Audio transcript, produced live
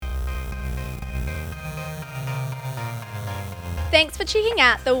Thanks for checking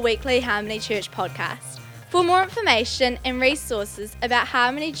out the weekly Harmony Church podcast. For more information and resources about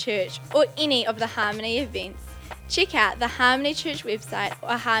Harmony Church or any of the Harmony events, check out the Harmony Church website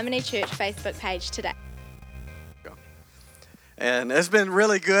or Harmony Church Facebook page today. And it's been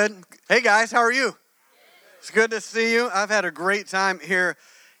really good. Hey guys, how are you? It's good to see you. I've had a great time here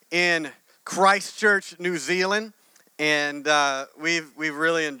in Christchurch, New Zealand, and we've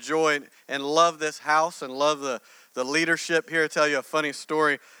really enjoyed and love this house and love the leadership here. I'll tell you a funny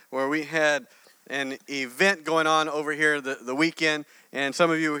story where we had an event going on over here the weekend, and some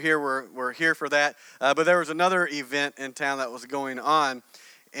of you here were here for that, but there was another event in town that was going on,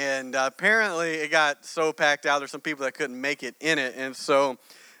 and apparently it got so packed out, there's some people that couldn't make it in it, and so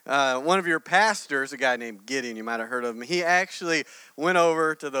one of your pastors, a guy named Gideon, you might have heard of him, he actually went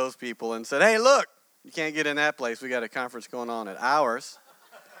over to those people and said, hey, look, you can't get in that place. We got a conference going on at ours.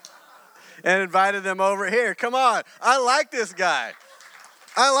 And invited them over here. Come on. I like this guy.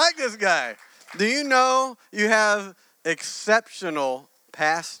 Do you know you have exceptional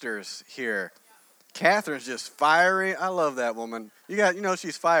pastors here? Catherine's just fiery. I love that woman. You know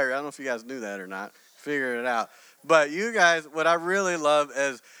she's fiery. I don't know if you guys knew that or not. Figure it out. But you guys, what I really love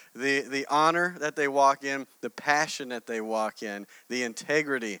is the honor that they walk in, the passion that they walk in, the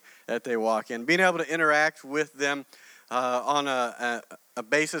integrity that they walk in, being able to interact with them on a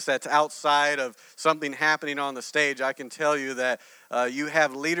basis that's outside of something happening on the stage. I can tell you that you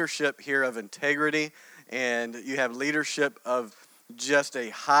have leadership here of integrity, and you have leadership of just a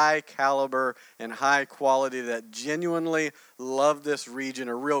high caliber and high quality that genuinely love this region,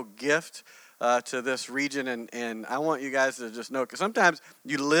 a real gift to this region, and I want you guys to just know, because sometimes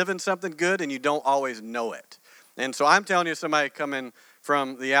you live in something good and you don't always know it. And so I'm telling you, somebody coming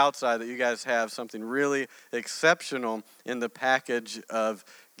from the outside, that you guys have something really exceptional in the package of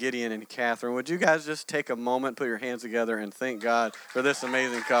Gideon and Catherine. Would you guys just take a moment, put your hands together, and thank God for this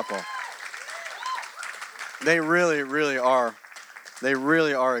amazing couple? They really, really are. They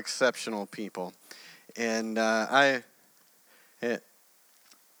really are exceptional people. And I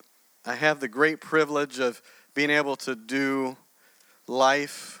have the great privilege of being able to do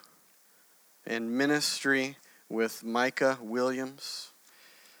life and ministry with Micah Williams.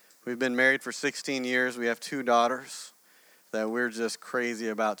 We've been married for 16 years. We have 2 daughters that we're just crazy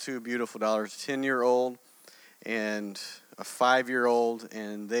about. 2 beautiful daughters, 10-year-old and a 5-year-old,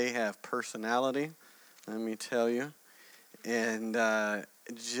 and they have personality, let me tell you. And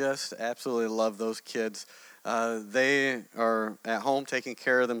just absolutely love those kids. They are at home taking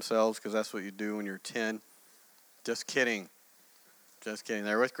care of themselves, because that's what you do when you're 10. Just kidding.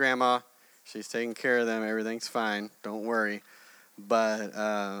 They're with grandma. She's taking care of them. Everything's fine. Don't worry.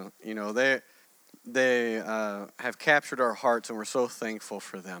 But, they have captured our hearts, and we're so thankful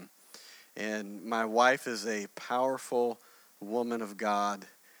for them. And my wife is a powerful woman of God,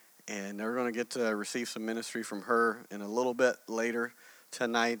 and they're going to get to receive some ministry from her in a little bit later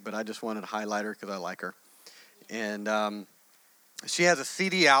tonight, but I just wanted to highlight her because I like her. And she has a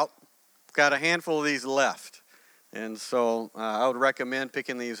CD out. Got a handful of these left. And so I would recommend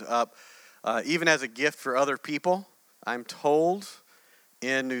picking these up, even as a gift for other people. I'm told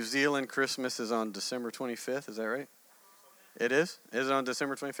in New Zealand, Christmas is on December 25th. Is that right? It is? Is it on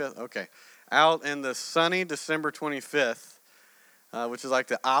December 25th? Okay. Out in the sunny December 25th, which is like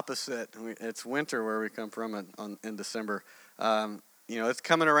the opposite. It's winter where we come from in December. It's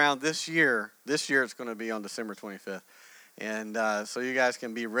coming around this year. This year it's going to be on December 25th. And so you guys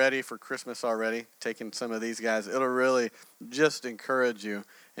can be ready for Christmas already, taking some of these guys. It'll really just encourage you,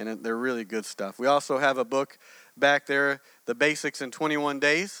 and they're really good stuff. We also have a book back there, The Basics in 21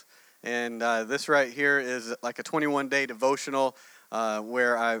 Days. And this right here is like a 21-day devotional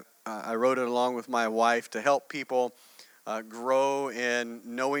where I wrote it along with my wife to help people grow in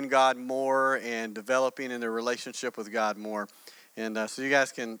knowing God more and developing in their relationship with God more. And so you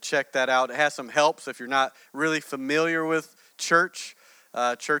guys can check that out. It has some helps if you're not really familiar with church.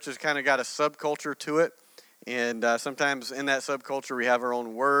 Church has kind of got a subculture to it. And sometimes in that subculture we have our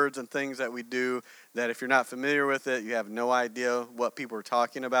own words and things that we do that if you're not familiar with it, you have no idea what people are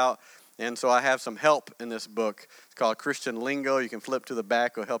talking about. And so I have some help in this book. It's called Christian Lingo. You can flip to the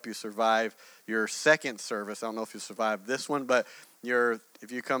back. It'll help you survive your second service. I don't know if you survived this one, but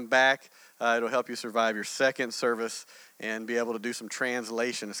if you come back, it'll help you survive your second service and be able to do some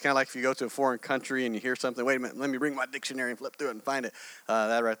translation. It's kind of like if you go to a foreign country and you hear something, wait a minute, let me bring my dictionary and flip through it and find it.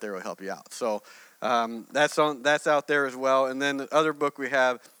 That right there will help you out. So that's out there as well. And then the other book we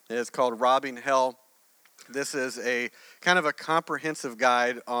have is called Robbing Hell. This is a kind of a comprehensive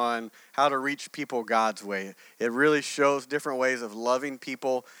guide on how to reach people God's way. It really shows different ways of loving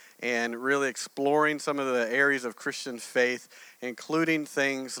people and really exploring some of the areas of Christian faith, including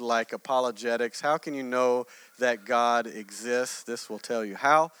things like apologetics. How can you know that God exists? This will tell you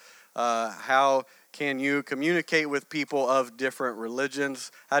how. How can you communicate with people of different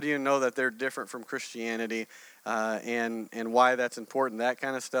religions? How do you know that they're different from Christianity? And why that's important. That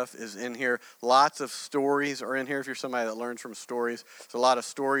kind of stuff is in here. Lots of stories are in here if you're somebody that learns from stories. There's a lot of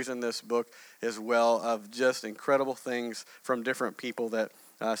stories in this book as well of just incredible things from different people that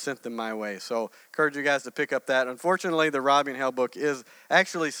sent them my way. So encourage you guys to pick up that. Unfortunately, the Robbie and Hale book is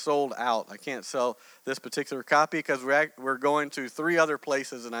actually sold out. I can't sell this particular copy because we're going to 3 other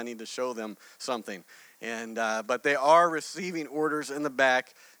places and I need to show them something. And but they are receiving orders in the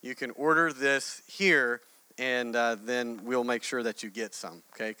back. You can order this here. And then we'll make sure that you get some,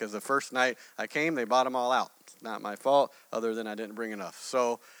 okay? Because the first night I came, they bought them all out. It's not my fault, other than I didn't bring enough.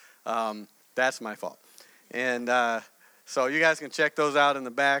 So that's my fault. And so you guys can check those out in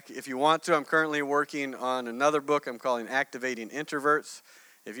the back. If you want to, I'm currently working on another book I'm calling Activating Introverts.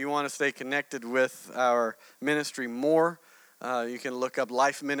 If you want to stay connected with our ministry more, you can look up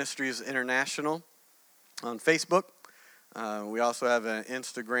Life Ministries International on Facebook. We also have an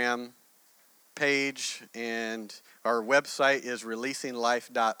Instagram page, and our website is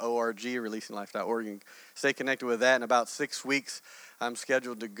releasinglife.org, releasinglife.org. You can stay connected with that. In about 6 weeks, I'm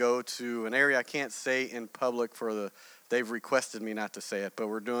scheduled to go to an area I can't say in public they've requested me not to say it, but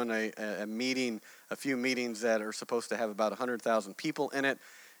we're doing a meeting, a few meetings that are supposed to have about 100,000 people in it,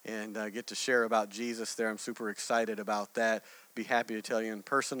 and get to share about Jesus there. I'm super excited about that. Be happy to tell you in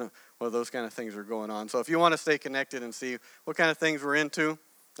person what those kind of things are going on. So if you want to stay connected and see what kind of things we're into,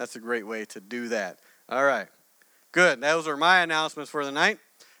 that's a great way to do that. All right. Good. Those are my announcements for the night,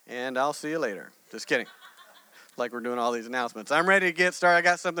 and I'll see you later. Just kidding. Like we're doing all these announcements. I'm ready to get started. I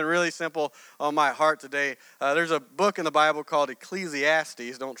got something really simple on my heart today. There's a book in the Bible called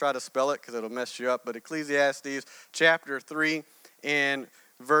Ecclesiastes. Don't try to spell it because it'll mess you up. But Ecclesiastes chapter 3 and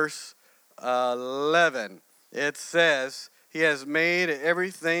verse 11. It says, He has made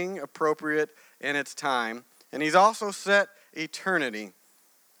everything appropriate in its time, and He's also set eternity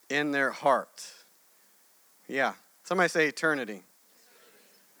in their heart. Yeah. Somebody say eternity.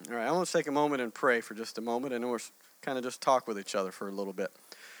 All right. I want to take a moment and pray for just a moment, and then we'll kind of just talk with each other for a little bit.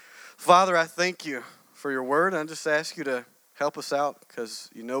 Father, I thank you for your word. I just ask you to help us out because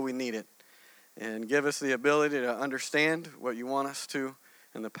you know we need it. And give us the ability to understand what you want us to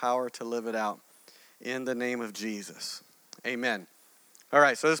and the power to live it out. In the name of Jesus. Amen. All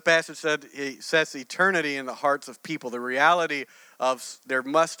right, so this passage said he sets eternity in the hearts of people, the reality of there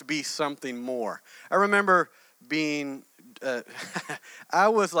must be something more. I remember being, I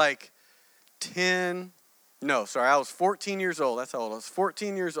was like I was 14 years old. That's how old I was,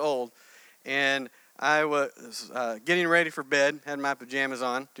 14 years old, and I was getting ready for bed, had my pajamas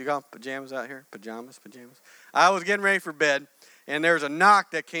on. Do you call them pajamas out here? Pajamas? I was getting ready for bed, and there was a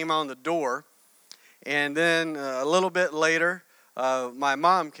knock that came on the door, and then a little bit later, my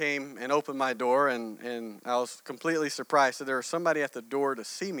mom came and opened my door, and I was completely surprised. So there was somebody at the door to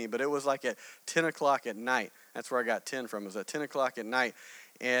see me, but it was like at 10 o'clock at night. That's where I got 10 from. It was at 10 o'clock at night,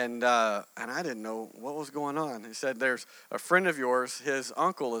 and I didn't know what was going on. He said, there's a friend of yours, his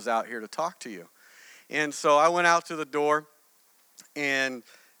uncle is out here to talk to you. And so I went out to the door, and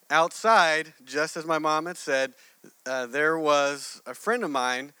outside, just as my mom had said, there was a friend of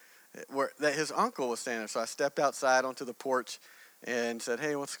mine that his uncle was standing there. So I stepped outside onto the porch and said,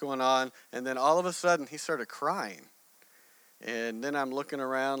 hey, what's going on? And then all of a sudden, he started crying. And then I'm looking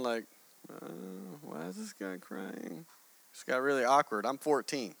around like, why is this guy crying? It's got really awkward. I'm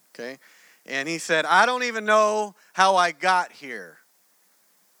 14, okay? And he said, I don't even know how I got here.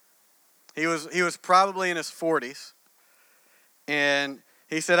 He was probably in his 40s. And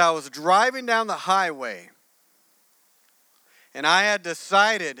he said, I was driving down the highway, and I had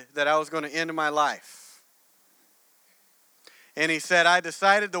decided that I was going to end my life. And he said, I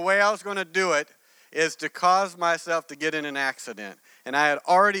decided the way I was going to do it is to cause myself to get in an accident. And I had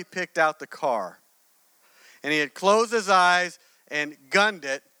already picked out the car. And he had closed his eyes and gunned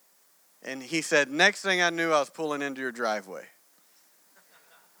it. And he said, next thing I knew, I was pulling into your driveway.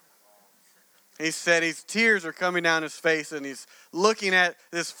 He said his tears are coming down his face, and he's looking at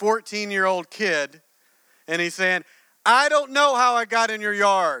this 14-year-old kid, and he's saying, I don't know how I got in your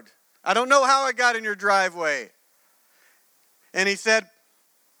yard. I don't know how I got in your driveway. And he said,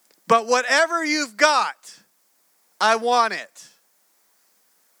 but whatever you've got, I want it.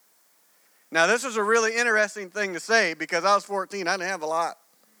 Now, this is a really interesting thing to say because I was 14. I didn't have a lot.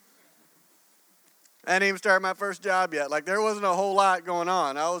 I hadn't even started my first job yet. Like, there wasn't a whole lot going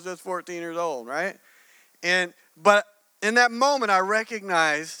on. I was just 14 years old, right? But in that moment, I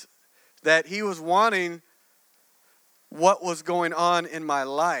recognized that he was wanting what was going on in my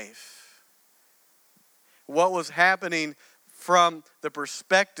life, what was happening from the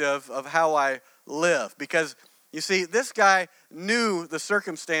perspective of how I live. Because, you see, this guy knew the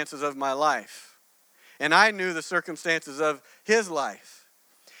circumstances of my life, and I knew the circumstances of his life.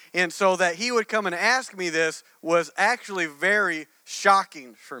 And so that he would come and ask me this was actually very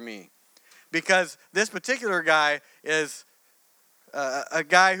shocking for me, because this particular guy is a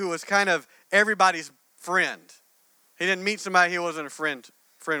guy who was kind of everybody's friend. He didn't meet somebody he wasn't a friend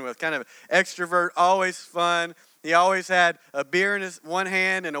with. Kind of extrovert, always fun. He always had a beer in his one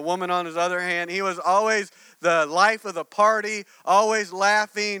hand and a woman on his other hand. He was always the life of the party, always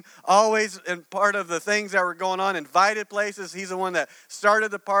laughing, always in part of the things that were going on, invited places. He's the one that started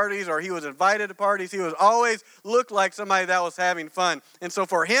the parties, or he was invited to parties. He was always looked like somebody that was having fun. And so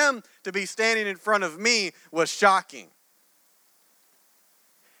for him to be standing in front of me was shocking.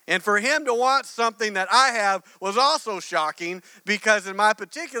 And for him to want something that I have was also shocking, because in my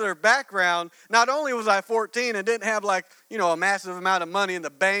particular background, not only was I 14 and didn't have a massive amount of money in the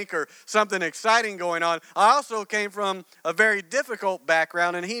bank or something exciting going on, I also came from a very difficult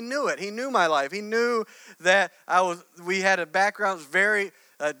background, and he knew it. He knew my life. He knew that we had a background that was very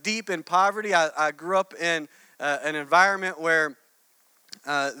deep in poverty. I grew up in an environment where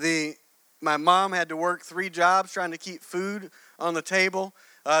my mom had to work 3 jobs trying to keep food on the table.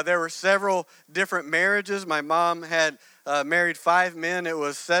 There were several different marriages. My mom had married 5 men. It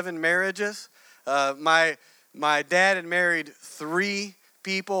was 7 marriages. My dad had married 3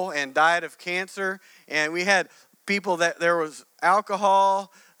 people and died of cancer. And we had people that there was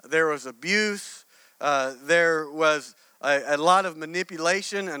alcohol, there was abuse, there was a lot of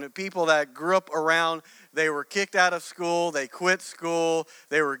manipulation, and the people that grew up around, they were kicked out of school, they quit school,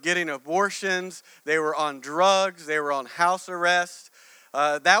 they were getting abortions, they were on drugs, they were on house arrest.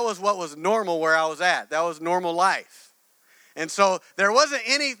 That was what was normal where I was at. That was normal life. And so there wasn't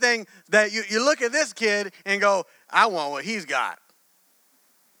anything that you look at this kid and go, I want what he's got.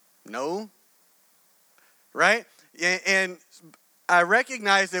 No. Right? And I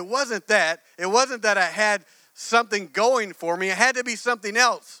recognized it wasn't that. It wasn't that I had something going for me. It had to be something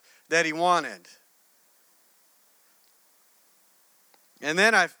else that he wanted. And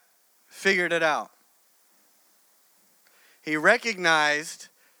then I figured it out. He recognized,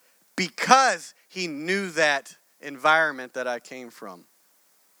 because he knew that environment that I came from,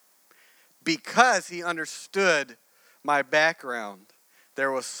 because he understood my background,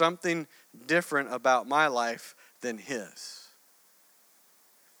 there was something different about my life than his.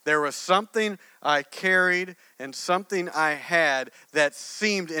 There was something I carried and something I had that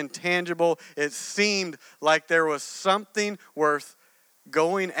seemed intangible. It seemed like there was something worth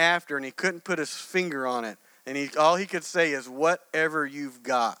going after, and he couldn't put his finger on it. And all he could say is, whatever you've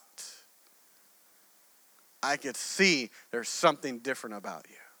got. I could see there's something different about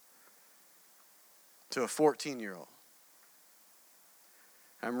you. To a 14-year-old.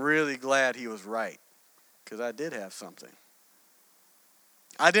 I'm really glad he was right, because I did have something.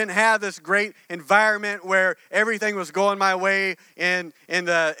 I didn't have this great environment where everything was going my way in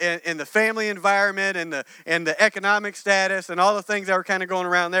the family environment and the economic status and all the things that were kind of going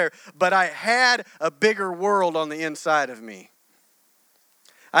around there. But I had a bigger world on the inside of me.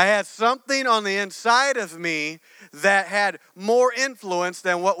 I had something on the inside of me that had more influence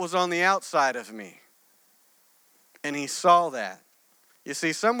than what was on the outside of me. And he saw that. You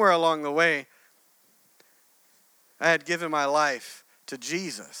see, somewhere along the way, I had given my life to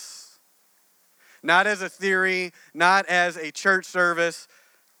Jesus. Not as a theory, not as a church service,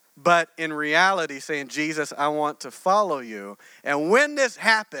 but in reality saying, Jesus, I want to follow you. And when this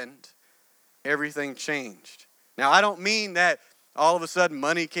happened, everything changed. Now, I don't mean that all of a sudden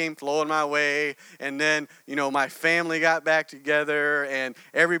money came flowing my way, and then, my family got back together and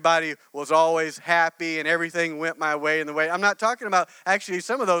everybody was always happy and everything went my way in the way. I'm not talking about, actually,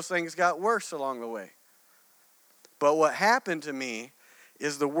 some of those things got worse along the way. But what happened to me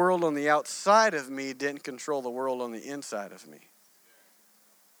is the world on the outside of me didn't control the world on the inside of me.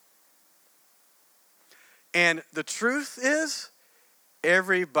 And the truth is,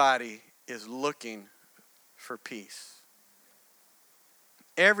 everybody is looking for peace.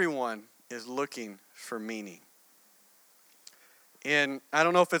 Everyone is looking for meaning. And I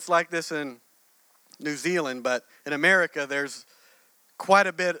don't know if it's like this in New Zealand, but in America, there's quite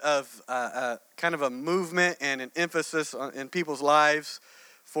a bit of kind of a movement and an emphasis in people's lives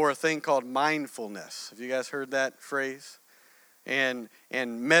for a thing called mindfulness. Have you guys heard that phrase? And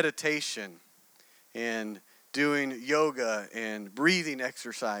meditation and doing yoga and breathing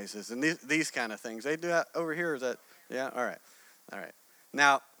exercises and these kind of things. They do that over here. Is that, yeah? All right.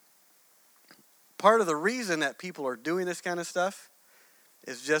 Now, part of the reason that people are doing this kind of stuff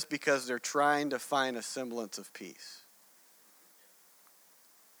is just because they're trying to find a semblance of peace.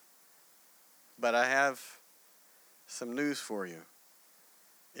 But I have some news for you.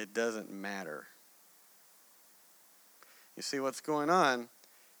 It doesn't matter. You see, what's going on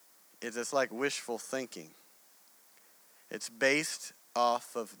is it's like wishful thinking. It's based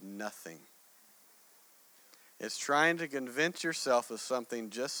off of nothing. It's trying to convince yourself of something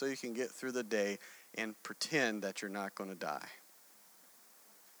just so you can get through the day and pretend that you're not going to die.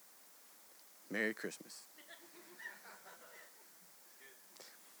 Merry Christmas.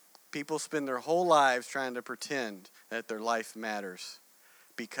 People spend their whole lives trying to pretend that their life matters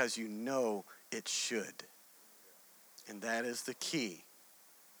because you know it should. And that is the key.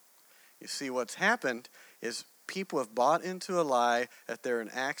 You see, what's happened is people have bought into a lie that they're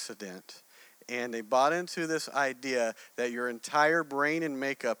an accident, and they bought into this idea that your entire brain and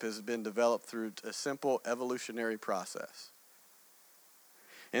makeup has been developed through a simple evolutionary process.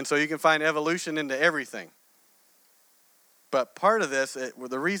 And so you can find evolution into everything. But part of this,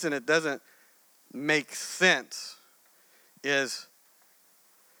 the reason it doesn't make sense is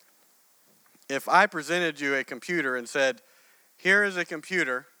if I presented you a computer and said, here is a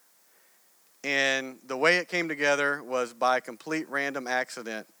computer, and the way it came together was by complete random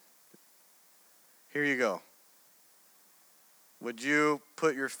accident. Here you go. Would you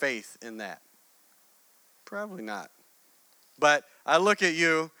put your faith in that? Probably not. But I look at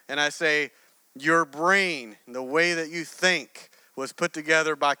you and I say, your brain, the way that you think, was put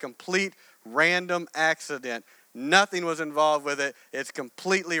together by complete random accident. Nothing was involved with it. It's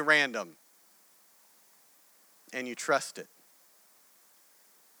completely random. And you trust it.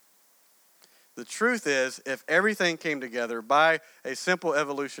 The truth is, if everything came together by a simple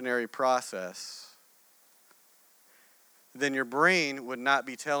evolutionary process, then your brain would not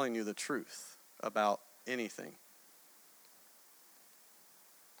be telling you the truth about anything.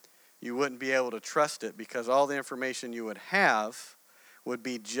 You wouldn't be able to trust it because all the information you would have would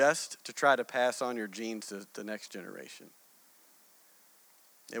be just to try to pass on your genes to the next generation.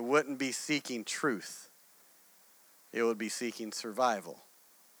 It wouldn't be seeking truth. It would be seeking survival.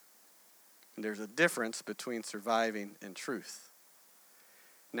 And there's a difference between surviving and truth.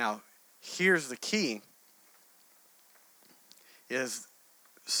 Now, here's the key, is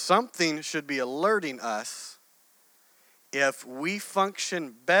something should be alerting us if we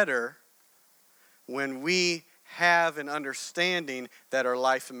function better when we have an understanding that our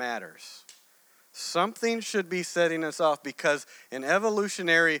life matters. Something should be setting us off because an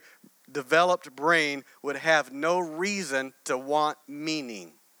evolutionary developed brain would have no reason to want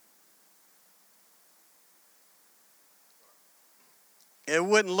meaning. It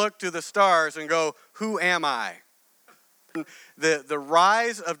wouldn't look to the stars and go, who am I? The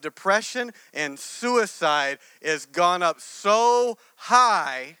rise of depression and suicide has gone up so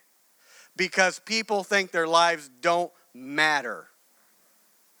high because people think their lives don't matter.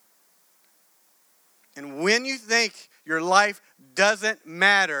 And when you think your life doesn't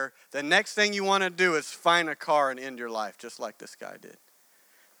matter, the next thing you want to do is find a car and end your life, just like this guy did.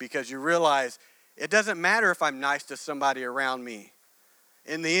 Because you realize it doesn't matter if I'm nice to somebody around me.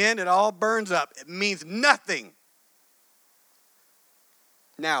 In the end, it all burns up. It means nothing.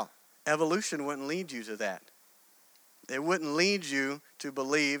 Now, evolution wouldn't lead you to that. It wouldn't lead you to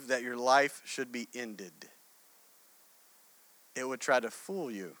believe that your life should be ended. It would try to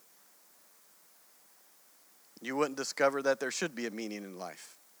fool you. You wouldn't discover that there should be a meaning in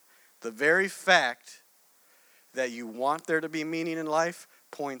life. The very fact that you want there to be meaning in life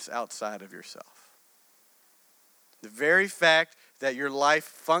points outside of yourself. The very fact that your life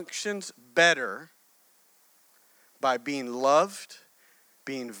functions better by being loved,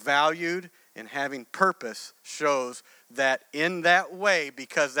 being valued, and having purpose shows that in that way,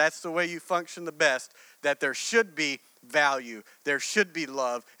 because that's the way you function the best, that there should be value, there should be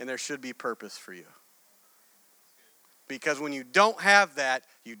love, and there should be purpose for you. Because when you don't have that,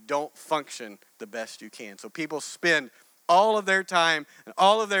 you don't function the best you can. So people spend all of their time and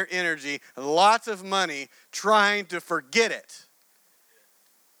all of their energy and lots of money trying to forget it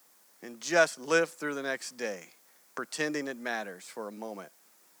and just live through the next day, pretending it matters for a moment.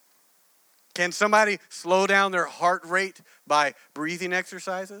 Can somebody slow down their heart rate by breathing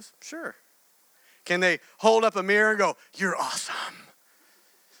exercises? Sure. Can they hold up a mirror and go, you're awesome.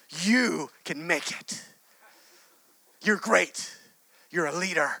 You can make it. You're great. You're a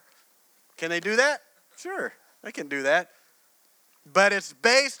leader. Can they do that? Sure, they can do that. But it's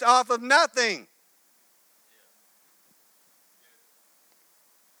based off of nothing.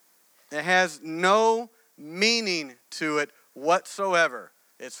 It has no meaning to it whatsoever.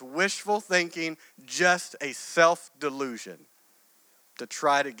 It's wishful thinking, just a self-delusion to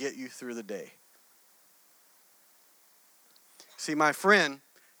try to get you through the day. See, my friend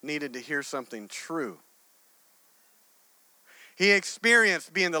needed to hear something true. He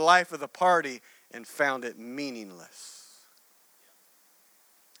experienced being the life of the party and found it meaningless.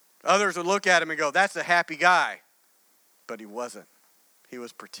 Others would look at him and go, that's a happy guy. But he wasn't. He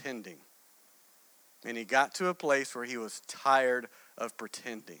was pretending. And he got to a place where he was tired of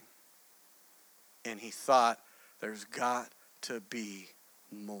pretending. And he thought, there's got to be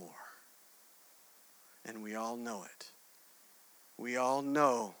more. And we all know it. We all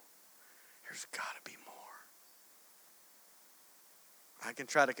know there's got to be more. I can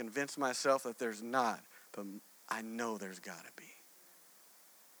try to convince myself that there's not, but I know there's got to be.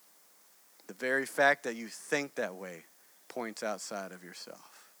 The very fact that you think that way points outside of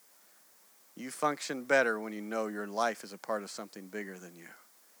yourself. You function better when you know your life is a part of something bigger than you.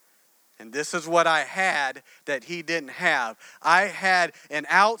 And this is what I had that he didn't have. I had an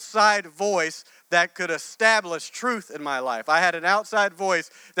outside voice that could establish truth in my life. I had an outside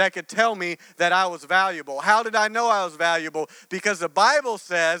voice that could tell me that I was valuable. How did I know I was valuable? Because the Bible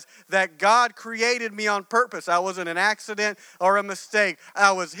says that God created me on purpose. I wasn't an accident or a mistake.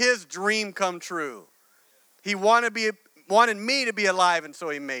 I was his dream come true. He wanted me to be alive, and so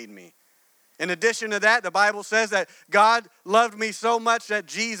he made me. In addition to that, the Bible says that God loved me so much that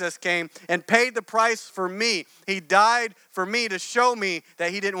Jesus came and paid the price for me. He died for me to show me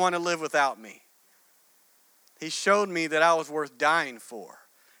that he didn't want to live without me. He showed me that I was worth dying for.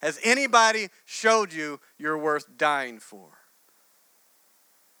 Has anybody showed you you're worth dying for?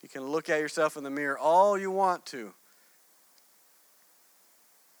 You can look at yourself in the mirror all you want to.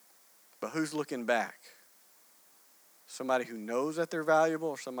 But who's looking back? Somebody who knows that they're valuable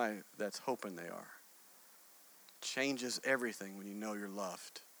or somebody that's hoping they are? Changes everything when you know you're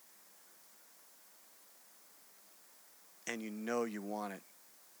loved. And you know you want it.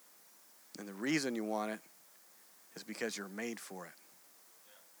 And the reason you want it is because you're made for it.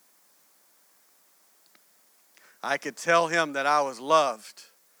 I could tell him that I was loved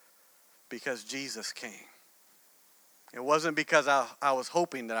because Jesus came. It wasn't because I was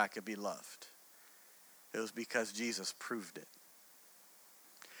hoping that I could be loved. It was because Jesus proved it.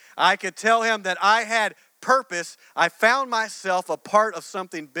 I could tell him that I had purpose. I found myself a part of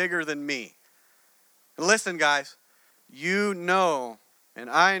something bigger than me. Listen, guys, you know and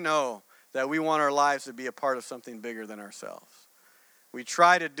I know that we want our lives to be a part of something bigger than ourselves. We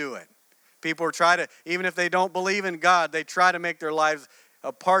try to do it. People try to, even if they don't believe in God, they try to make their lives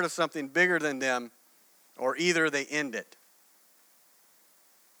a part of something bigger than them, or either they end it.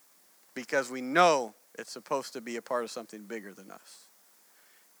 Because we know it's supposed to be a part of something bigger than us.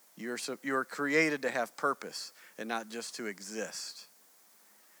 You're created to have purpose and not just to exist.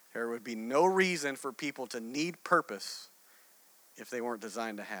 There would be no reason for people to need purpose if they weren't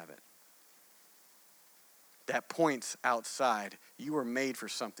designed to have it. That points outside. You were made for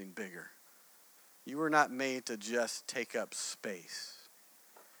something bigger. You were not made to just take up space.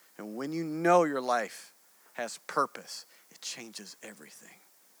 And when you know your life has purpose, it changes everything.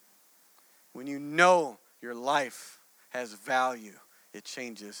 When you know your life has value, it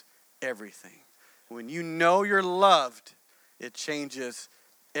changes everything. When you know you're loved, it changes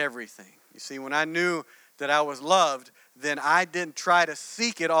everything. You see, when I knew that I was loved, then I didn't try to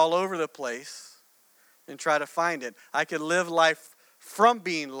seek it all over the place and try to find it. I could live life from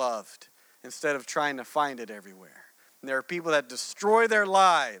being loved instead of trying to find it everywhere. And there are people that destroy their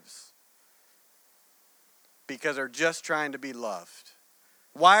lives because they're just trying to be loved.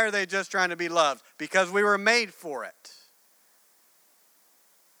 Why are they just trying to be loved? Because we were made for it.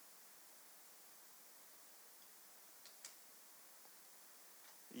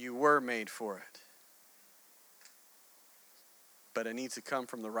 You were made for it. But it needs to come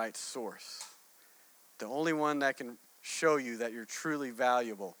from the right source. The only one that can show you that you're truly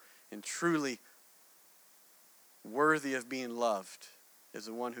valuable and truly worthy of being loved is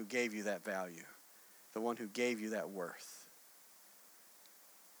the one who gave you that value, the one who gave you that worth.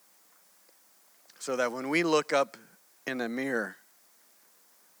 So that when we look up in the mirror,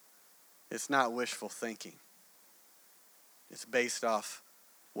 it's not wishful thinking. It's based off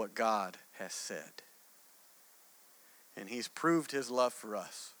what God has said. And he's proved his love for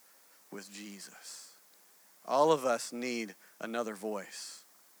us with Jesus. All of us need another voice.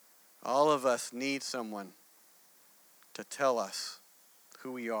 All of us need someone to tell us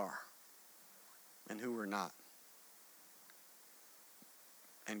who we are and who we're not.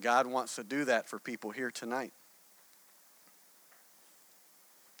 And God wants to do that for people here tonight.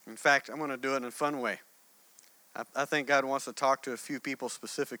 In fact, I'm going to do it in a fun way. I think God wants to talk to a few people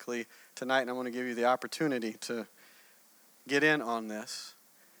specifically tonight, and I'm going to give you the opportunity to get in on this.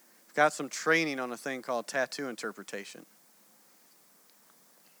 I've got some training on a thing called tattoo interpretation.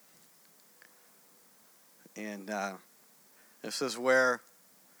 And this is where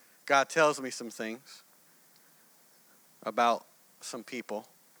God tells me some things about some people,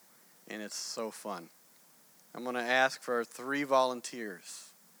 and it's so fun. I'm going to ask for 3 volunteers.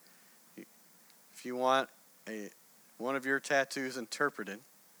 If you want one of your tattoos interpreted,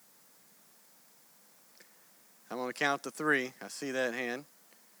 I'm going to count to 3. I see that hand.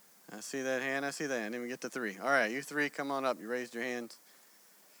 I see that hand. I see that hand. Then we get to 3. All right, you 3, come on up. You raised your hands.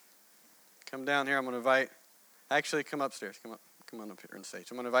 Come down here. I'm going to invite. Actually, come upstairs. Come on up here on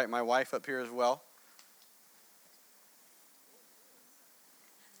stage. I'm going to invite my wife up here as well.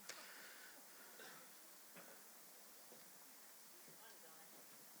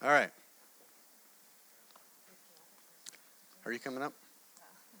 All right. Are you coming up?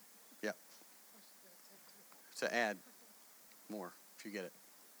 Yeah. To add more if you get it.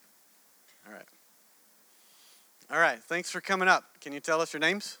 All right. All right. Thanks for coming up. Can you tell us your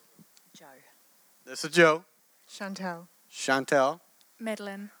names? Joe. This is Joe. Chantel. Chantel.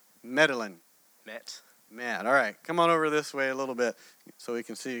 Madeline. Madeline. Matt. All right. Come on over this way a little bit so we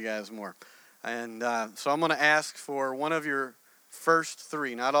can see you guys more. And so I'm going to ask for one of your first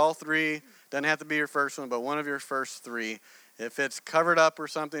 3. Not all 3. Doesn't have to be your first one, but one of your first 3. If it's covered up or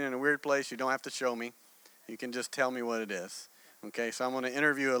something in a weird place, you don't have to show me. You can just tell me what it is. Okay, so I'm going to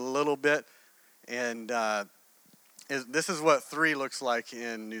interview a little bit. And this is what 3 looks like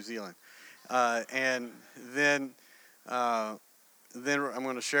in New Zealand. And then I'm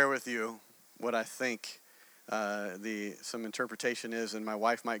going to share with you what I think some interpretation is. And my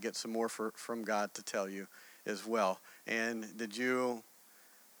wife might get some more from God to tell you as well. And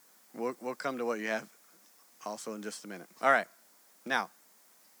we'll come to what you have also in just a minute. All right. Now,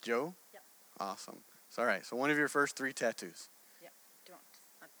 Joe? Yep. Awesome. So, all right. So one of your first 3 tattoos. Yep. Do you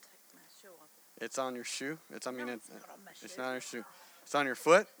want to take my shoe off? It's on your shoe? It's not on my shoe. It's not on your shoe. It's on your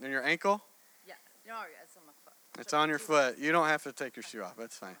foot and your ankle? Yeah. No, it's on my foot. It's on your foot. You don't have to take your shoe off.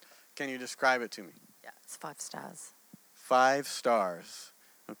 That's fine. Can you describe it to me? Yeah, it's 5 stars. 5 stars.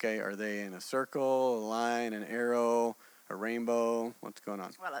 Okay. Are they in a circle, a line, an arrow, a rainbow? What's going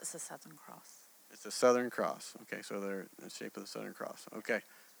on? Well, it's a Southern Cross. It's a Southern Cross. Okay, so they're in the shape of the Southern Cross. Okay.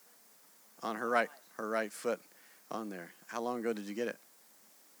 On her right foot on there. How long ago did you get it?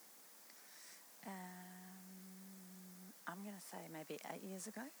 I'm going to say maybe 8 years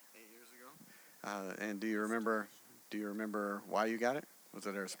ago. 8 years ago. And do you remember why you got it? Was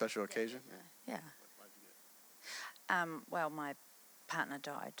it a special occasion? Yeah. Why'd you get it? Well, my partner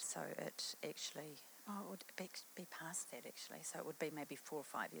died, so it actually... Oh, it would be past that, actually. So it would be maybe 4 or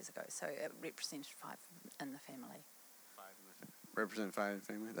 5 years ago. So it represented 5 in the family. 5 in the family. Represent 5 in the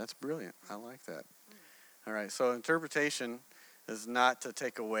family. That's brilliant. I like that. All right. So interpretation is not to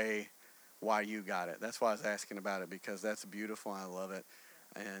take away why you got it. That's why I was asking about it, because that's beautiful. I love it.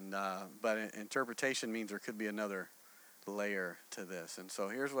 And but interpretation means there could be another layer to this. And so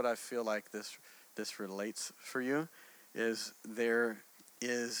here's what I feel like this relates for you is there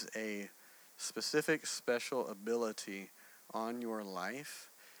is a specific special ability on your life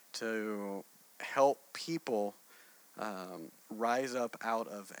to help people rise up out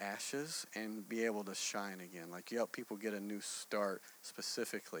of ashes and be able to shine again. Like you help people get a new start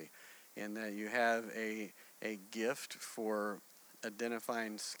specifically, and that you have a gift for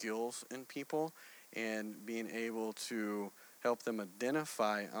identifying skills in people and being able to help them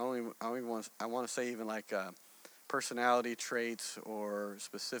identify. I want to say even like personality traits or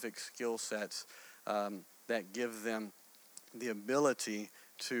specific skill sets that give them the ability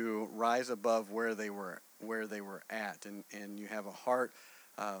to rise above where they were at, and you have a heart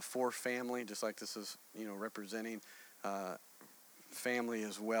for family, just like this is representing family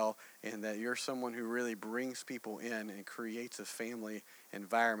as well, and that you're someone who really brings people in and creates a family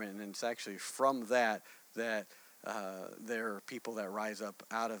environment, and it's actually from that there are people that rise up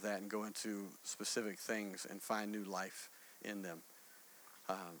out of that and go into specific things and find new life in them.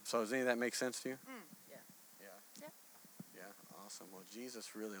 So does any of that make sense to you? Yeah, awesome. Well,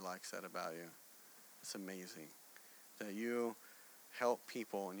 Jesus really likes that about you. It's amazing that you help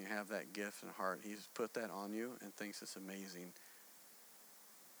people and you have that gift and heart. He's put that on you and thinks it's amazing.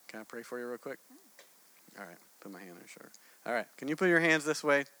 Can I pray for you real quick? All right, put my hand on your shoulder. All right, can you put your hands this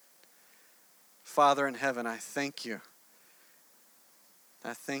way? Father in heaven, I thank you.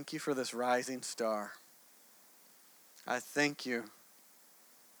 I thank you for this rising star. I thank you.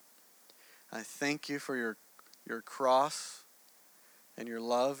 I thank you for your cross and your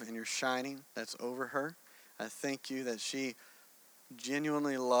love and your shining that's over her. I thank you that she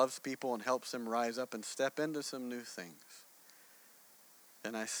genuinely loves people and helps them rise up and step into some new things.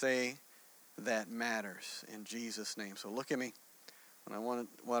 And I say that matters in Jesus' name. So look at me.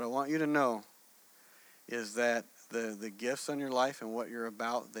 What I want you to know is that the gifts on your life and what you're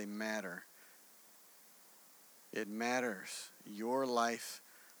about, they matter. It matters. Your life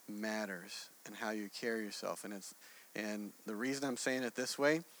matters and how you carry yourself. And the reason I'm saying it this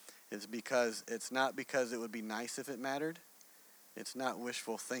way is because it's not because it would be nice if it mattered. It's not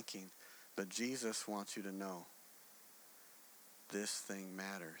wishful thinking. But Jesus wants you to know this thing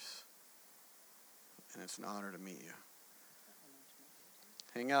matters. And it's an honor to meet you.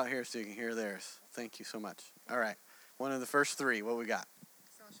 Hang out here so you can hear theirs. Thank you so much. All right. One of the first three. What we got?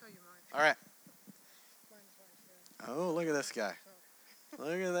 So I'll show you mine. All right. Mine's right here. Oh, look at this guy.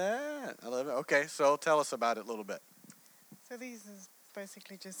 Look at that. I love it. Okay, so tell us about it a little bit. So these is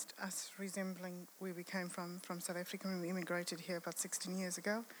basically just us resembling where we came from South Africa when we immigrated here about 16 years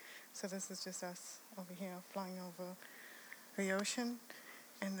ago. So this is just us over here flying over the ocean.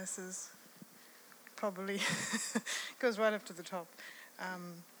 And this is probably goes right up to the top.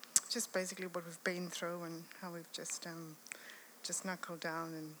 Just basically what we've been through and how we've just knuckled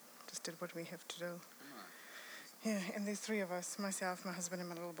down and just did what we have to do. Yeah, and there's three of us, myself, my husband, and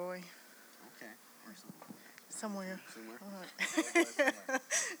my little boy. Okay. Somewhere. Somewhere. All right.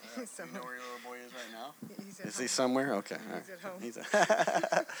 You know where your little boy is right now? He's at Is home. he somewhere? Okay. He's at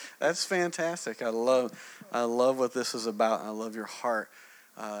home. That's fantastic. I love what this is about. I love your heart,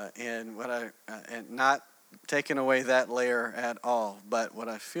 and not taking away that layer at all. But what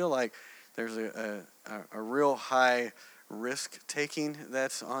I feel like there's a real high risk taking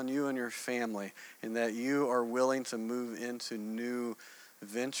that's on you and your family, and that you are willing to move into new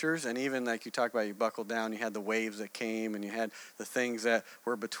ventures. And even like you talked about, you buckled down, you had the waves that came, and you had the things that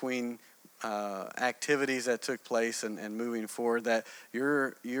were between activities that took place and moving forward, that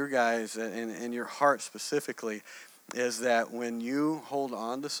your guys and your heart specifically is that when you hold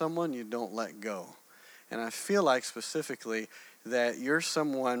on to someone, you don't let go. And I feel like specifically that you're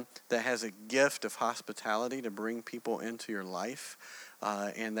someone that has a gift of hospitality to bring people into your life,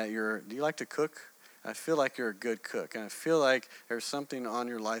 and that do you like to cook? I feel like you're a good cook, and I feel like there's something on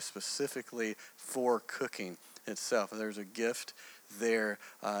your life specifically for cooking itself. There's a gift there,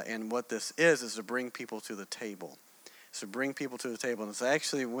 and what this is to bring people to the table. So bring people to the table. And it's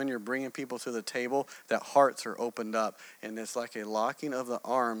actually when you're bringing people to the table that hearts are opened up. And it's like a locking of the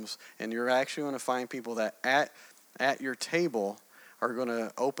arms. And you're actually going to find people that at your table are going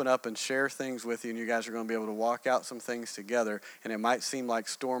to open up and share things with you. And you guys are going to be able to walk out some things together. And it might seem like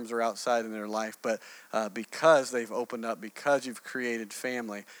storms are outside in their life. But because they've opened up, because you've created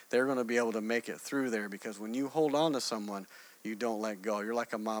family, they're going to be able to make it through there. Because when you hold on to someone, you don't let go. You're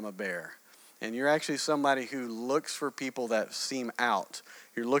like a mama bear. And you're actually somebody who looks for people that seem out.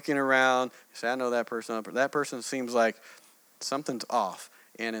 You're looking around, you say, I know that person. That person seems like something's off.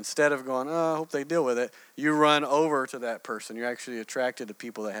 And instead of going, I hope they deal with it, you run over to that person. You're actually attracted to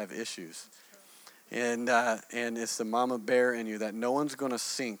people that have issues. And it's the mama bear in you that no one's going to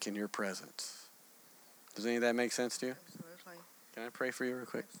sink in your presence. Does any of that make sense to you? Absolutely. Can I pray for you real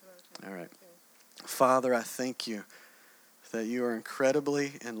quick? Absolutely. All right. Father, I thank you that you are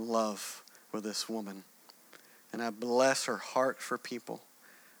incredibly in love with this woman. And I bless her heart for people.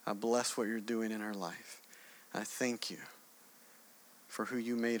 I bless what you're doing in her life. I thank you for who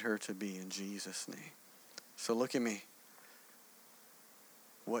you made her to be in Jesus' name. So look at me.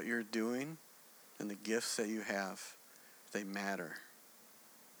 What you're doing and the gifts that you have, they matter.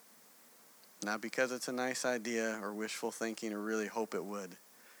 Not because it's a nice idea or wishful thinking or really hope it would,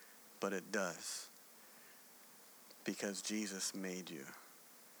 but it does. Because Jesus made you.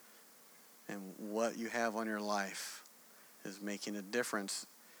 And what you have on your life is making a difference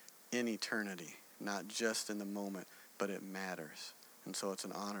in eternity, not just in the moment, but it matters. And so it's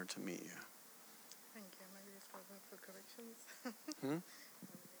an honor to meet you. Thank you. Maybe it's my work for corrections.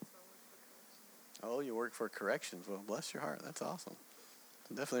 Oh, you work for corrections. Well, bless your heart. That's awesome.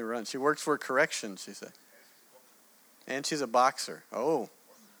 Definitely run. She works for corrections, she said. And she's a boxer. Oh,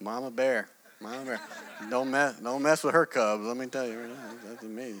 mama bear. Mama bear. Don't mess with her cubs, let me tell you. That's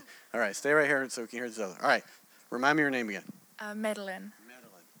amazing. All right, stay right here so we can hear this other. All right, remind me your name again. Madeline.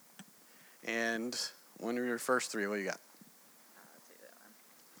 And when are your first three? What do you got? I'll do that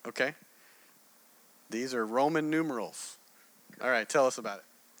one. Okay. These are Roman numerals. All right, tell us about it.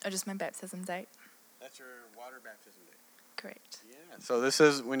 Or just my baptism date. That's your water baptism date. Correct. Yeah. So this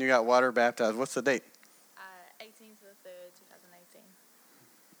is when you got water baptized. What's the date? 18th to the 3rd,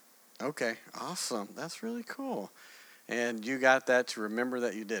 2018. Okay, awesome. That's really cool. And you got that to remember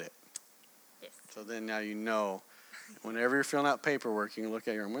that you did it. Yes. So then now you know, whenever you're filling out paperwork, you can look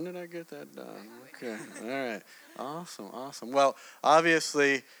at your, when did I get that done? Okay, all right, awesome. Well,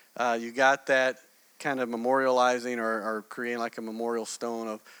 obviously, you got that kind of memorializing or creating like a memorial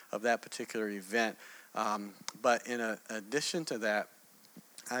stone of that particular event. But in addition to that,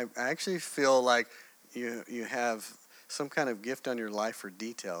 I actually feel like you have some kind of gift on your life for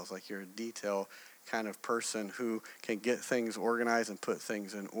details, like you're a detail kind of person who can get things organized and put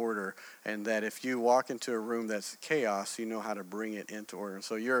things in order, and that if you walk into a room that's chaos, you know how to bring it into order. And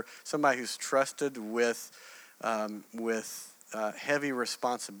so you're somebody who's trusted with heavy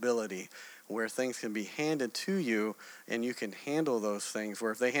responsibility, where things can be handed to you and you can handle those things,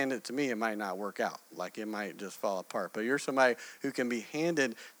 where if they hand it to me, it might not work out. Like it might just fall apart. But you're somebody who can be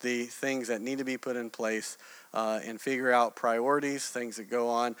handed the things that need to be put in place and figure out priorities, things that go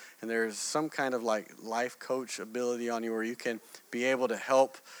on. And there's some kind of like life coach ability on you where you can be able to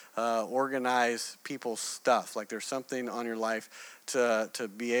help organize people's stuff. Like there's something on your life to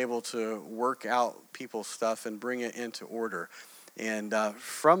be able to work out people's stuff and bring it into order. And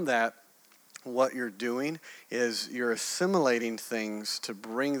from that, what you're doing is you're assimilating things to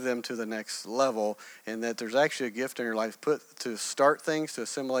bring them to the next level, and that there's actually a gift in your life put to start things, to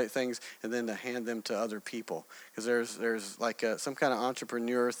assimilate things, and then to hand them to other people. Because there's like some kind of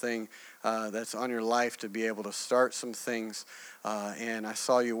entrepreneur thing that's on your life to be able to start some things. And I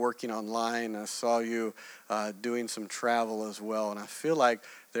saw you working online. I saw you doing some travel as well. And I feel like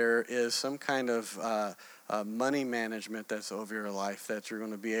there is some kind of money management that's over your life that you're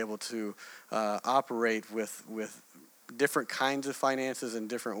going to be able to operate with different kinds of finances in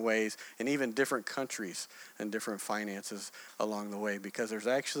different ways, and even different countries and different finances along the way, because there's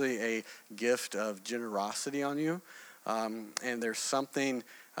actually a gift of generosity on you. And there's something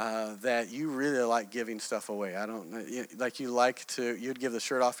that you really like giving stuff away. I don't like you'd give the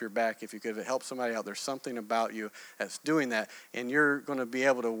shirt off your back if you could help somebody out. There's something about you that's doing that, and you're going to be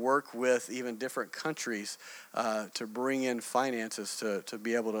able to work with even different countries to bring in finances to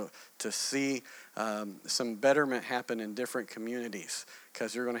be able to see some betterment happen in different communities,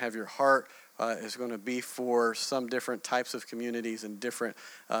 because you're going to have your heart is going to be for some different types of communities and different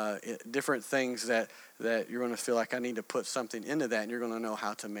things that you're going to feel like I need to put something into that, and you're going to know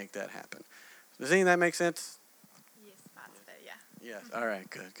how to make that happen. Does any of that make sense? Yes, Pastor, yeah. Yes. All right,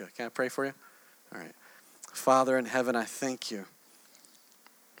 good. Can I pray for you? All right. Father in heaven, I thank you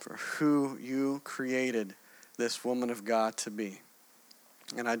for who you created this woman of God to be.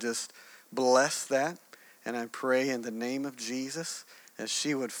 And I just bless that, and I pray in the name of Jesus that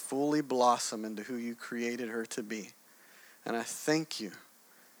she would fully blossom into who you created her to be. And I thank you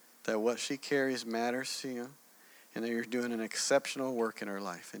that what she carries matters to you, and that you're doing an exceptional work in her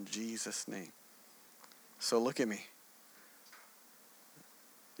life, in Jesus' name. So look at me.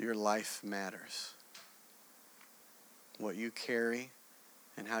 Your life matters. What you carry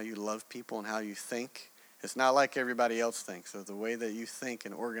and how you love people and how you think, it's not like everybody else thinks. So the way that you think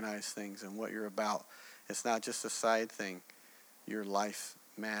and organize things and what you're about, it's not just a side thing. Your life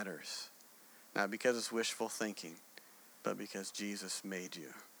matters. Not because it's wishful thinking, but because Jesus made you.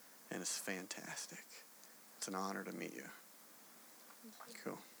 And it's fantastic. It's an honor to meet you.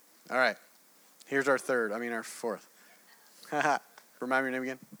 Cool. All right. Here's our fourth. Remind me your name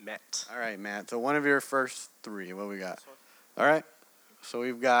again? Matt. All right, Matt. So one of your first three. What we got? All right. So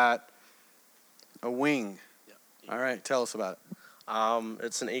we've got a wing. Yep. All right. Tell us about it.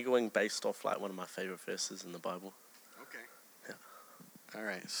 It's an eagle wing based off like one of my favorite verses in the Bible. Okay. Yeah. All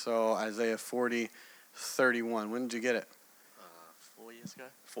right. So Isaiah 40:31. When did you get it? 4 years ago.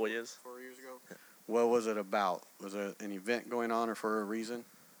 4 years. 4 years ago. Yeah. What was it about? Was it an event going on or for a reason?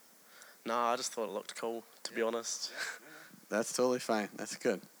 No, I just thought it looked cool, to be honest. That's totally fine. That's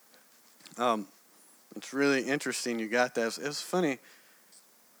good. It's really interesting you got that. It's funny.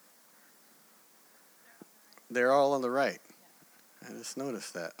 They're all on the right. I just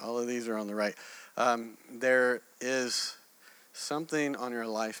noticed that. All of these are on the right. There is something on your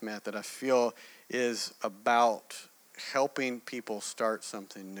life, Matt, that I feel is about helping people start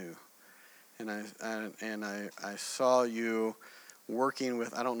something new. And I saw you working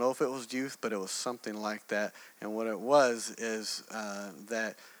with, I don't know if it was youth, but it was something like that. And what it was is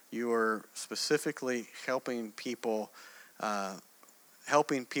that you were specifically helping people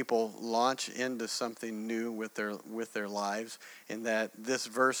launch into something new with their lives, and that this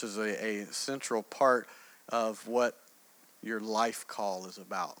verse is a central part of what your life call is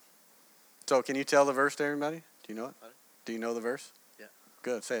about. So can you tell the verse to everybody? Do you know it? Do you know the verse? Yeah.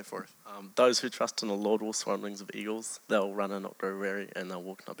 Good. Say it for us. Those who trust in the Lord will soar on wings of eagles. They'll run and not grow weary, and they'll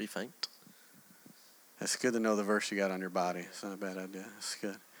walk and not be faint. It's good to know the verse you got on your body. It's not a bad idea. It's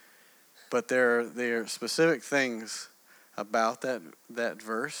good. But there are specific things about that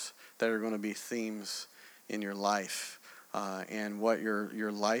verse that are going to be themes in your life. And what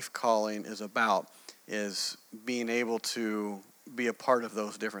your life calling is about is being able to be a part of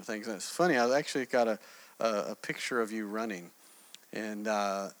those different things. And it's funny, I actually got a picture of you running and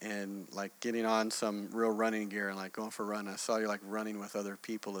like getting on some real running gear and like going for a run. I saw you like running with other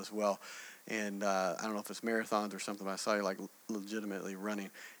people as well. And I don't know if it's marathons or something, but I saw you like legitimately running.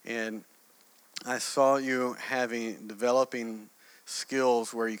 And I saw you developing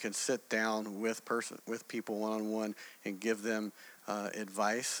skills where you can sit down with people one-on-one and give them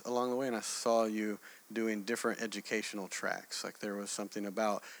advice along the way. And I saw you doing different educational tracks. Like there was something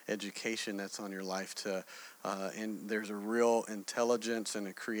about education that's on your life and there's a real intelligence and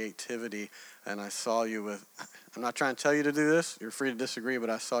a creativity. And I saw you with, I'm not trying to tell you to do this, you're free to disagree, but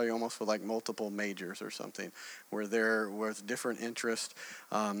I saw you almost with like multiple majors or something where there was different interest,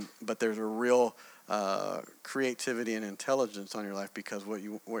 but there's a real creativity and intelligence on your life, because what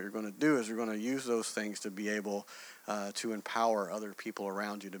you're going to do is you're going to use those things to be able to empower other people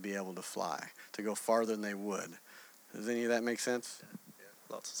around you to be able to fly, to go farther than they would. Does any of that make sense? Yeah,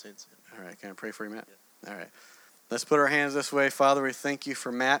 lots of sense. Yeah. All right, can I pray for you, Matt? Yeah. All right. Let's put our hands this way. Father, we thank you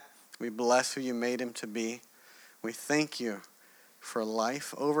for Matt. We bless who you made him to be. We thank you for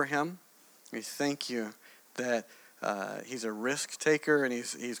life over him. We thank you that he's a risk taker, and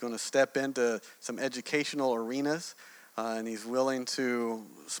he's going to step into some educational arenas, and he's willing to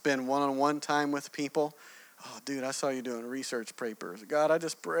spend one-on-one time with people. Oh, dude, I saw you doing research papers. God, I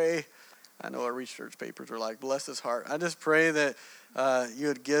just pray. I know what research papers are like. Bless his heart. I just pray that you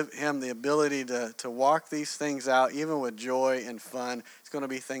would give him the ability to walk these things out, even with joy and fun. It's going to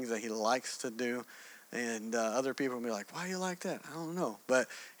be things that he likes to do. And other people will be like, why do you like that? I don't know. But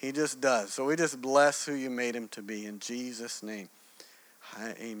he just does. So we just bless who you made him to be in Jesus' name.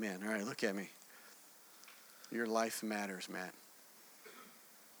 Amen. All right, look at me. Your life matters, Matt.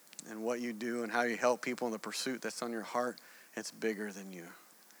 And what you do and how you help people in the pursuit that's on your heart, it's bigger than you.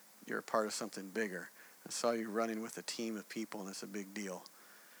 You're a part of something bigger. I saw you running with a team of people, and it's a big deal.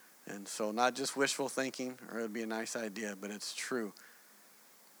 And so not just wishful thinking, or it would be a nice idea, but it's true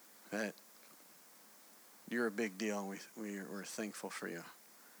that you're a big deal, and we're thankful for you.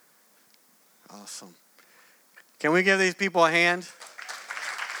 Awesome. Can we give these people a hand?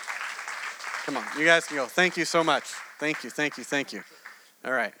 Come on, you guys can go. Thank you so much. Thank you.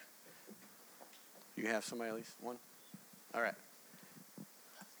 All right. You have somebody, at least one? All right.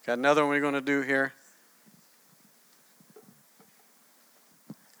 Got another one we're going to do here.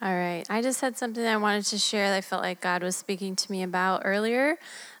 All right. I just had something I wanted to share that I felt like God was speaking to me about earlier.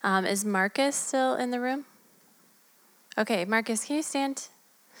 Is Marcus still in the room? Okay, Marcus, can you stand?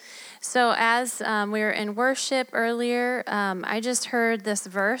 So as we were in worship earlier, I just heard this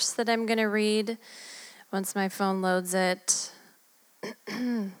verse that I'm going to read once my phone loads it.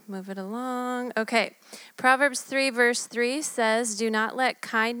 Move it along. Okay. Proverbs 3 verse 3 says, "Do not let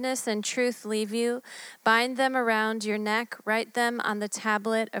kindness and truth leave you. Bind them around your neck. Write them on the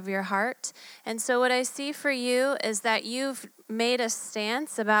tablet of your heart." And so what I see for you is that you've made a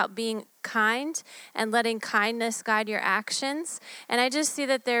stance about being kind and letting kindness guide your actions. And I just see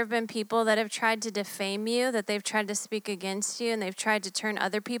that there have been people that have tried to defame you, that they've tried to speak against you, and they've tried to turn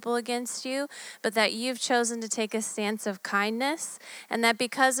other people against you, but that you've chosen to take a stance of kindness, and that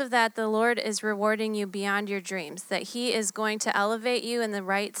because of that, the Lord is rewarding you beyond your dreams, that he is going to elevate you in the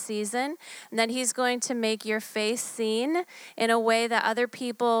right season, and that he's going to make your face seen in a way that other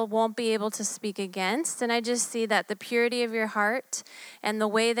people won't be able to speak against. And I just see that the purity of your heart and the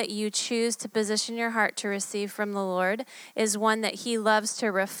way that you choose to position your heart to receive from the Lord is one that he loves to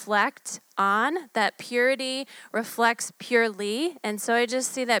reflect on. That purity reflects purely. And so I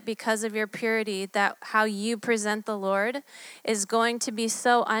just see that because of your purity, that how you present the Lord is going to be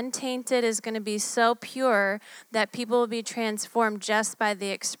so untainted, is going to be so pure that people will be transformed just by the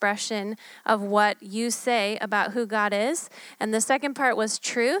expression of what you say about who God is. And the second part was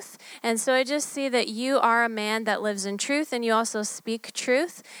truth. And so I just see that you are a man that lives in truth, and you also speak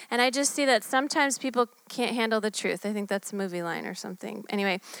truth. And I just see that sometimes people can't handle the truth. I think that's a movie line or something.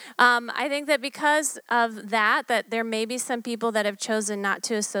 Anyway, I think that because of that there may be some people that have chosen not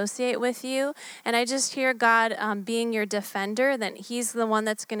to associate with you. And I just hear God being your defender, that he's the one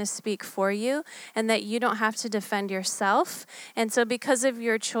that's going to speak for you, and that you don't have to defend yourself. And so because of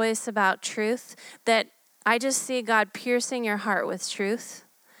your choice about truth, that I just see God piercing your heart with truth,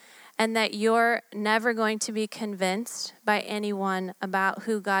 and that you're never going to be convinced by anyone about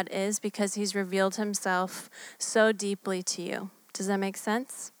who God is, because he's revealed himself so deeply to you. Does that make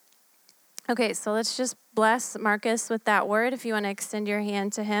sense? Okay, so let's just bless Marcus with that word if you want to extend your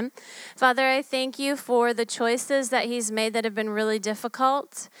hand to him. Father, I thank you for the choices that he's made that have been really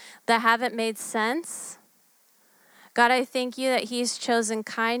difficult, that haven't made sense. God, I thank you that he's chosen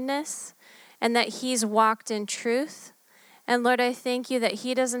kindness and that he's walked in truth. And Lord, I thank you that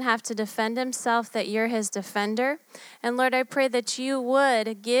he doesn't have to defend himself, that you're his defender. And Lord, I pray that you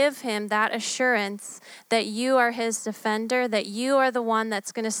would give him that assurance that you are his defender, that you are the one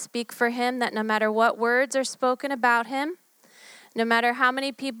that's going to speak for him, that no matter what words are spoken about him, no matter how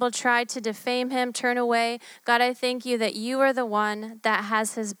many people try to defame him, turn away, God, I thank you that you are the one that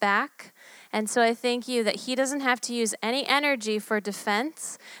has his back. And so I thank you that he doesn't have to use any energy for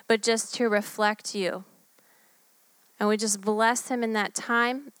defense, but just to reflect you. And we just bless him in that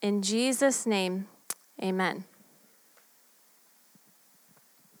time. In Jesus' name, amen.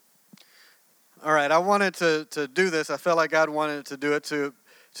 All right, I wanted to do this. I felt like God wanted to do it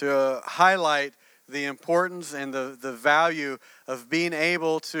to highlight the importance and the value of being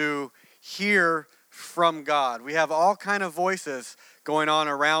able to hear from God. We have all kind of voices going on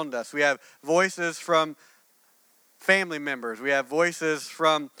around us. We have voices from family members. We have voices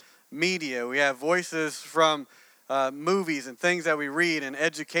from media. We have voices from movies and things that we read and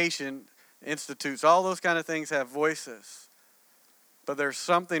education institutes. All those kind of things have voices. But there's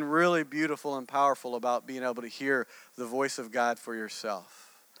something really beautiful and powerful about being able to hear the voice of God for yourself.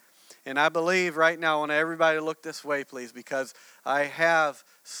 And I believe right now, I want everybody to look this way, please, because I have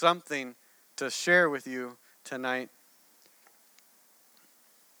something to share with you tonight.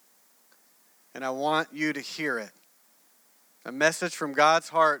 And I want you to hear it. A message from God's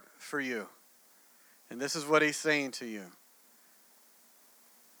heart for you. And this is what he's saying to you.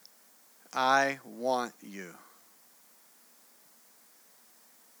 I want you.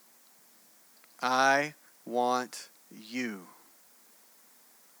 I want you.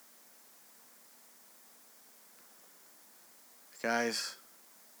 Guys,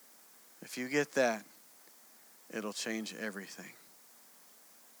 if you get that, it'll change everything.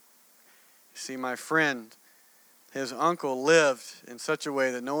 You see, my friend, his uncle lived in such a way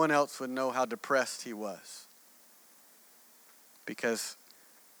that no one else would know how depressed he was, because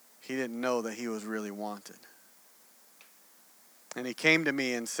he didn't know that he was really wanted. And he came to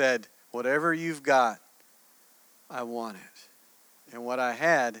me and said, whatever you've got, I want it. And what I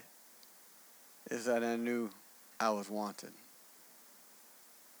had is that I knew I was wanted.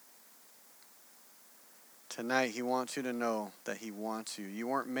 Tonight, he wants you to know that he wants you. You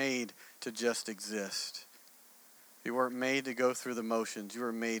weren't made to just exist. You weren't made to go through the motions. You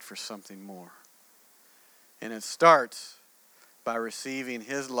were made for something more. And it starts by receiving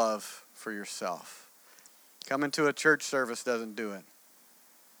his love for yourself. Coming to a church service doesn't do it.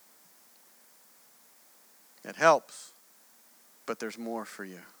 It helps, but there's more for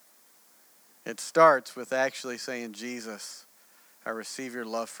you. It starts with actually saying, Jesus, I receive your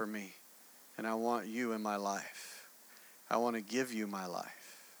love for me, and I want you in my life. I want to give you my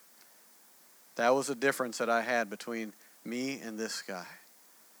life. That was a difference that I had between me and this guy.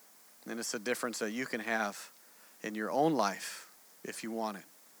 And it's a difference that you can have in your own life if you want it.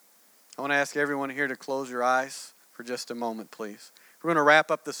 I want to ask everyone here to close your eyes for just a moment, please. We're going to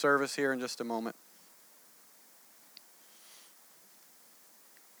wrap up the service here in just a moment.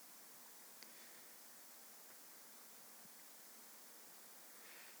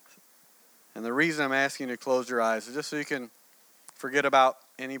 And the reason I'm asking you to close your eyes is just so you can forget about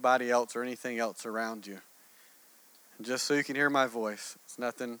anybody else or anything else around you. And just so you can hear my voice. It's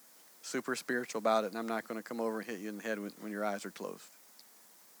nothing super spiritual about it, and I'm not going to come over and hit you in the head when your eyes are closed.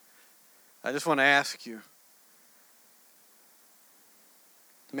 I just want to ask you,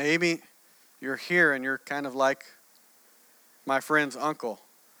 maybe you're here and you're kind of like my friend's uncle.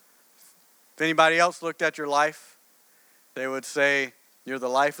 If anybody else looked at your life, they would say, you're the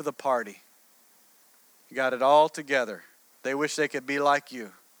life of the party. You got it all together. They wish they could be like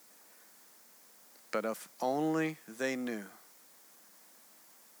you. But if only they knew.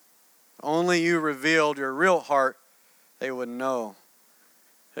 Only you revealed your real heart, they would know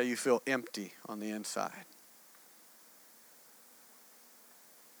that you feel empty on the inside.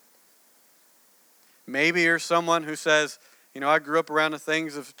 Maybe you're someone who says, I grew up around the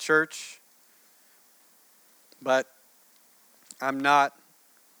things of church, but I'm not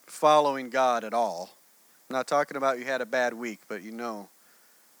following God at all. I'm not talking about you had a bad week, but you know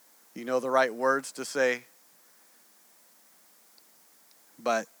the right words to say,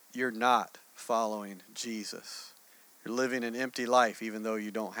 but you're not following Jesus. You're living an empty life even though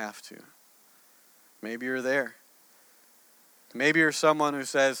you don't have to. Maybe you're there. Maybe you're someone who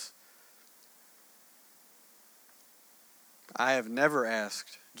says, I have never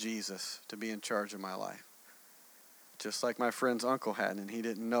asked Jesus to be in charge of my life. Just like my friend's uncle had, and he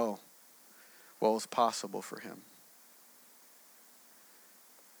didn't know what was possible for him.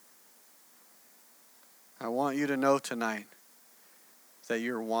 I want you to know tonight that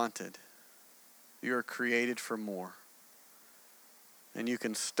you're wanted. You're created for more. And you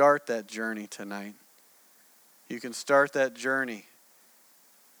can start that journey tonight. You can start that journey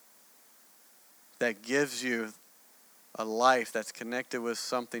that gives you a life that's connected with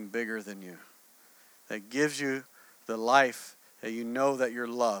something bigger than you. That gives you the life that you know that you're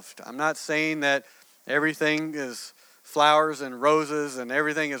loved. I'm not saying that everything is flowers and roses and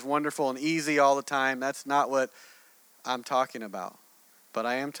everything is wonderful and easy all the time. That's not what I'm talking about. But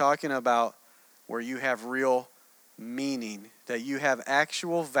I am talking about where you have real meaning, that you have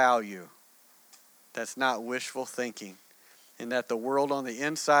actual value, that's not wishful thinking, and that the world on the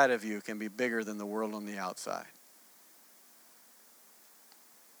inside of you can be bigger than the world on the outside.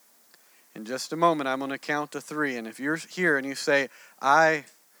 In just a moment, I'm going to count to 3, and if you're here and you say, I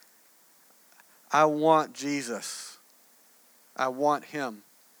want Jesus, I want him.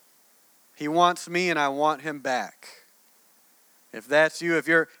 He wants me and I want him back. If that's you,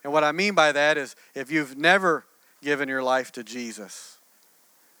 and what I mean by that is if you've never given your life to Jesus,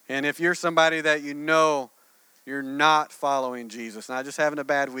 and if you're somebody that you know you're not following Jesus, not just having a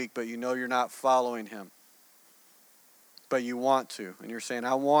bad week, but you know you're not following him, but you want to, and you're saying,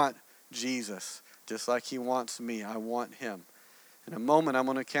 I want Jesus, just like he wants me, I want him. In a moment, I'm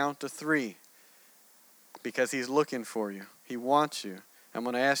going to count to 3 because he's looking for you. He wants you. I'm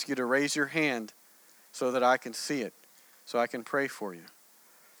going to ask you to raise your hand so that I can see it, so I can pray for you.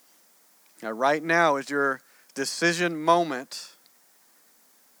 Now, right now is your decision moment,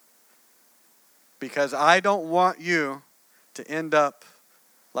 because I don't want you to end up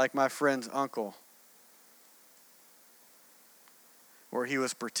like my friend's uncle, where he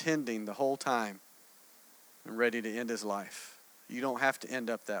was pretending the whole time and ready to end his life. You don't have to end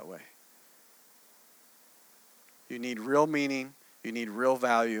up that way. You need real meaning. You need real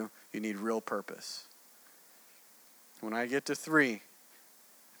value. You need real purpose. When I get to 3,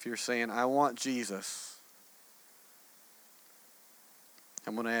 if you're saying, I want Jesus,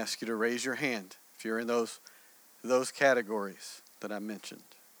 I'm going to ask you to raise your hand if you're in those categories that I mentioned.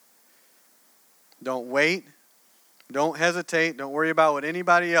 Don't wait. Don't hesitate. Don't worry about what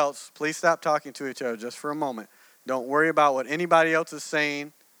anybody else. Please stop talking to each other just for a moment. Don't worry about what anybody else is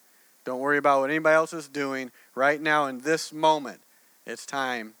saying. Don't worry about what anybody else is doing. Right now, in this moment, it's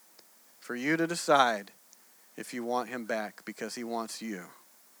time for you to decide if you want him back, because he wants you.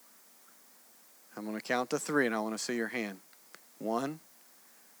 I'm going to count to 3, and I want to see your hand. 1,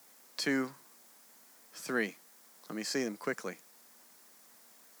 2, 3. Let me see them quickly.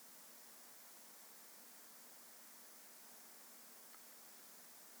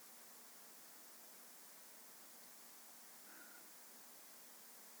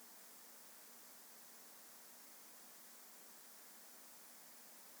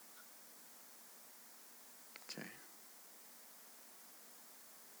 Okay.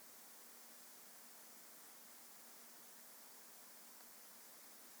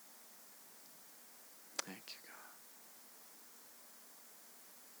 Thank you, God.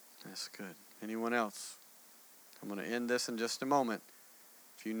 That's good. Anyone else? I'm going to end this in just a moment.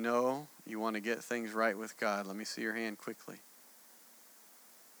 If you know you want to get things right with God, let me see your hand quickly.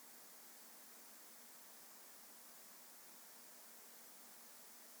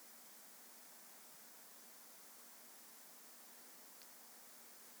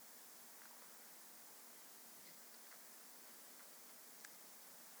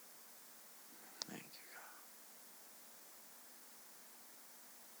 Thank you,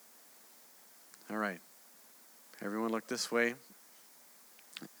 God. All right. Everyone look this way.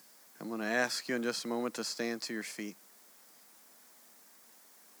 I'm going to ask you in just a moment to stand to your feet.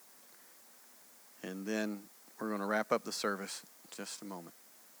 And then we're going to wrap up the service in just a moment.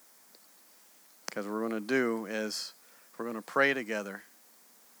 Because what we're going to do is we're going to pray together,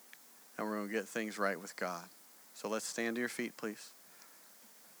 and we're going to get things right with God. So let's stand to your feet, please.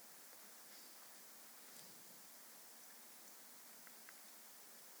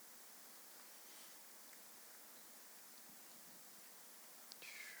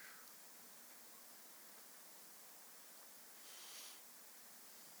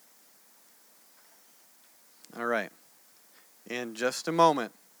 All right. In just a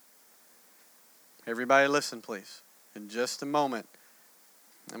moment, everybody listen, please. In just a moment,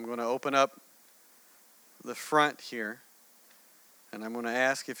 I'm going to open up the front here, and I'm going to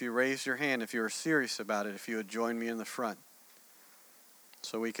ask if you raise your hand, if you are serious about it, if you would join me in the front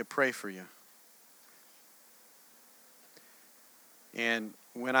so we could pray for you. And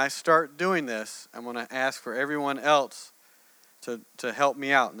when I start doing this, I'm going to ask for everyone else to help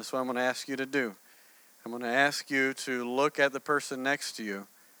me out. And this is what I'm going to ask you to do. I'm going to ask you to look at the person next to you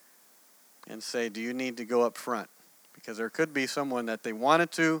and say, do you need to go up front? Because there could be someone that they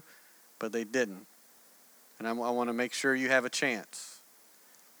wanted to, but they didn't. And I want to make sure you have a chance.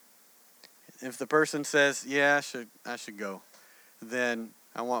 If the person says, yeah, I should go, then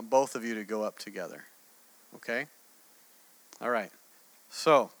I want both of you to go up together. Okay? All right.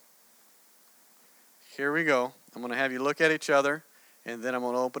 So, here we go. I'm going to have you look at each other, and then I'm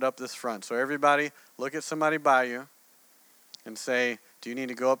going to open up this front. So everybody, look at somebody by you and say, do you need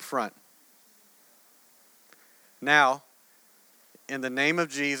to go up front? Now, in the name of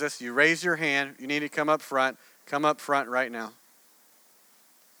Jesus, you raise your hand. You need to come up front. Come up front right now.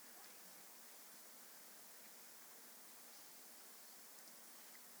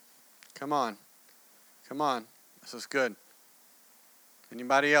 Come on. Come on. This is good.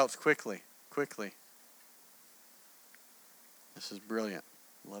 Anybody else? Quickly. Quickly. This is brilliant.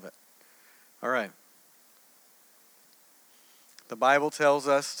 Love it. All right. The Bible tells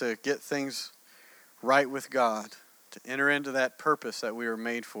us to get things right with God, to enter into that purpose that we were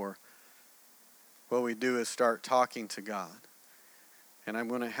made for. What we do is start talking to God. And I'm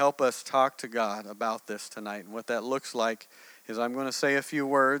going to help us talk to God about this tonight. And what that looks like is I'm going to say a few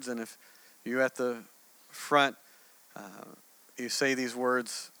words, and if you at the front, you say these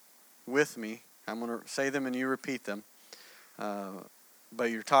words with me, I'm going to say them and you repeat them.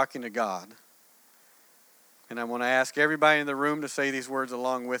 But you're talking to God. And I want to ask everybody in the room to say these words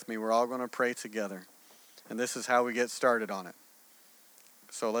along with me. We're all going to pray together. And this is how we get started on it.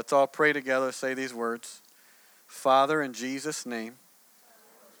 So let's all pray together, say these words. Father, in Jesus' name,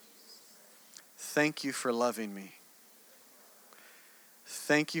 thank you for loving me.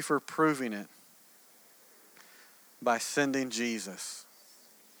 Thank you for proving it by sending Jesus.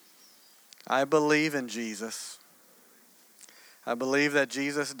 I believe in Jesus. I believe that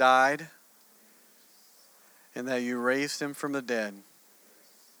Jesus died and that you raised him from the dead.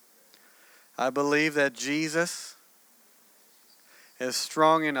 I believe that Jesus is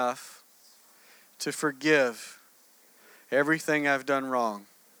strong enough to forgive everything I've done wrong.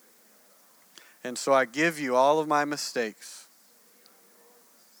 And so I give you all of my mistakes.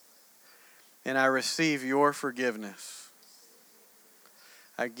 And I receive your forgiveness.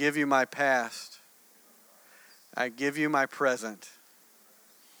 I give you my past. I give you my present.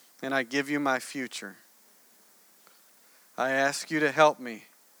 And I give you my future. I ask you to help me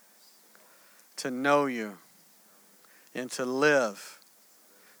to know you and to live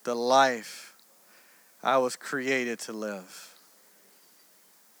the life I was created to live.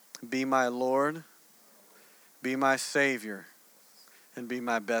 Be my Lord, be my Savior, and be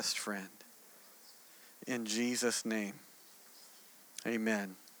my best friend. In Jesus' name,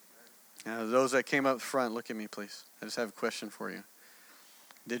 amen. Now, those that came up front, look at me, please. I just have a question for you.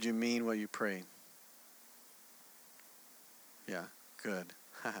 Did you mean what you prayed? Yeah, good.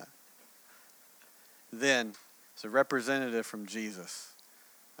 Then, as a representative from Jesus,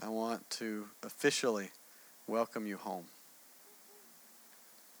 I want to officially welcome you home.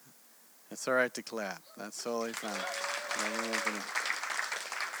 It's all right to clap. That's totally fine.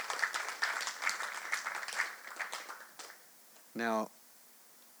 Now,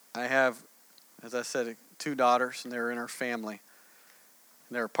 I have, as I said, 2 daughters, and they were in our family.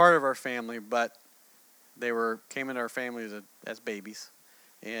 And they were part of our family, but they came into our family as babies.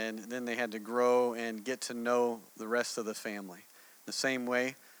 And then they had to grow and get to know the rest of the family. The same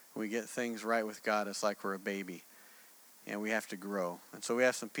way we get things right with God, it's like we're a baby. And we have to grow. And so we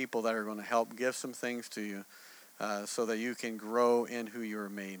have some people that are going to help give some things to you so that you can grow in who you were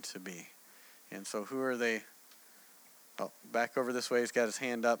made to be. And so who are they? Oh, back over this way. He's got his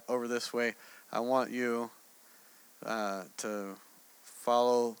hand up over this way. I want you to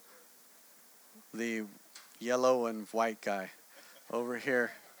follow the yellow and white guy over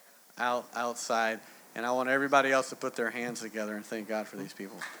here outside. And I want everybody else to put their hands together and thank God for these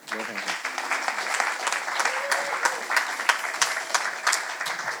people. Go ahead.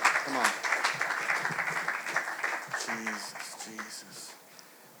 Come on. Jesus.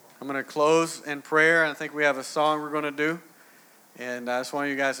 I'm going to close in prayer. I think we have a song we're going to do. And I just want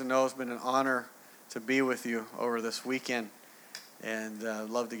you guys to know it's been an honor to be with you over this weekend. And I'd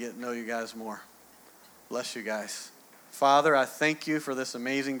love to get to know you guys more. Bless you guys. Father, I thank you for this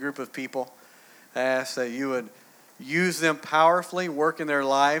amazing group of people. I ask that you would use them powerfully, work in their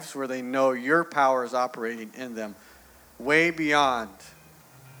lives where they know your power is operating in them, way beyond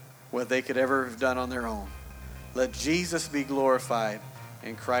what they could ever have done on their own. Let Jesus be glorified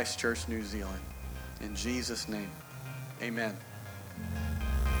in Christ Church, New Zealand. In Jesus' name, amen.